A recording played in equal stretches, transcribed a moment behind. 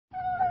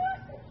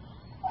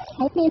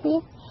Hi, baby.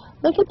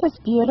 Look at this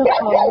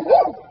beautiful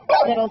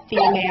little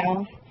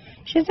female.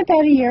 She's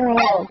about a year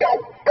old.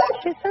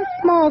 She's so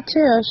small,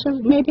 too. She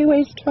maybe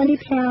weighs 20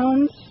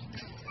 pounds.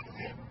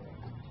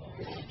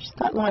 She's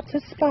got lots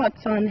of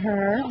spots on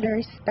her.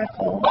 Very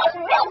speckled.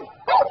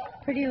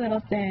 Pretty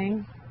little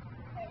thing.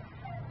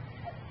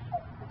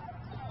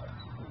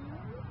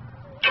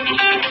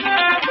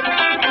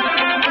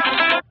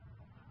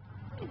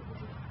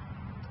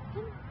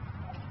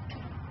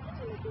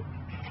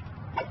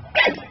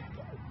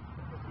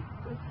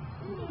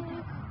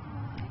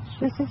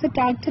 This is a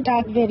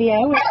dog-to-dog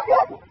video with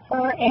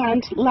her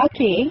and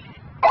Lucky.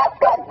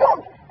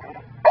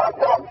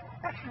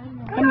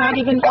 I'm not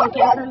even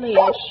holding her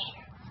leash.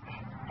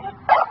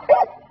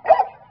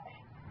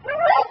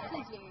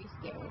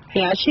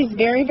 Yeah, she's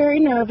very, very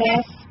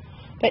nervous,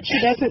 but she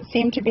doesn't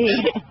seem to be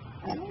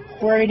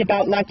worried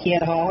about Lucky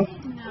at all.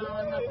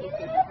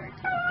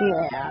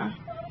 Yeah,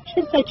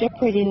 she's such a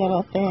pretty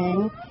little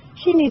thing.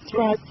 She needs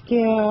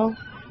rescue.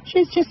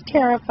 She's just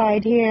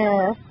terrified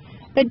here,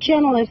 but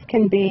gentle as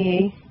can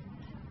be.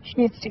 She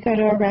needs to go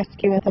to a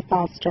rescue with a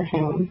foster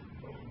home.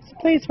 So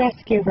please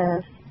rescue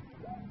her.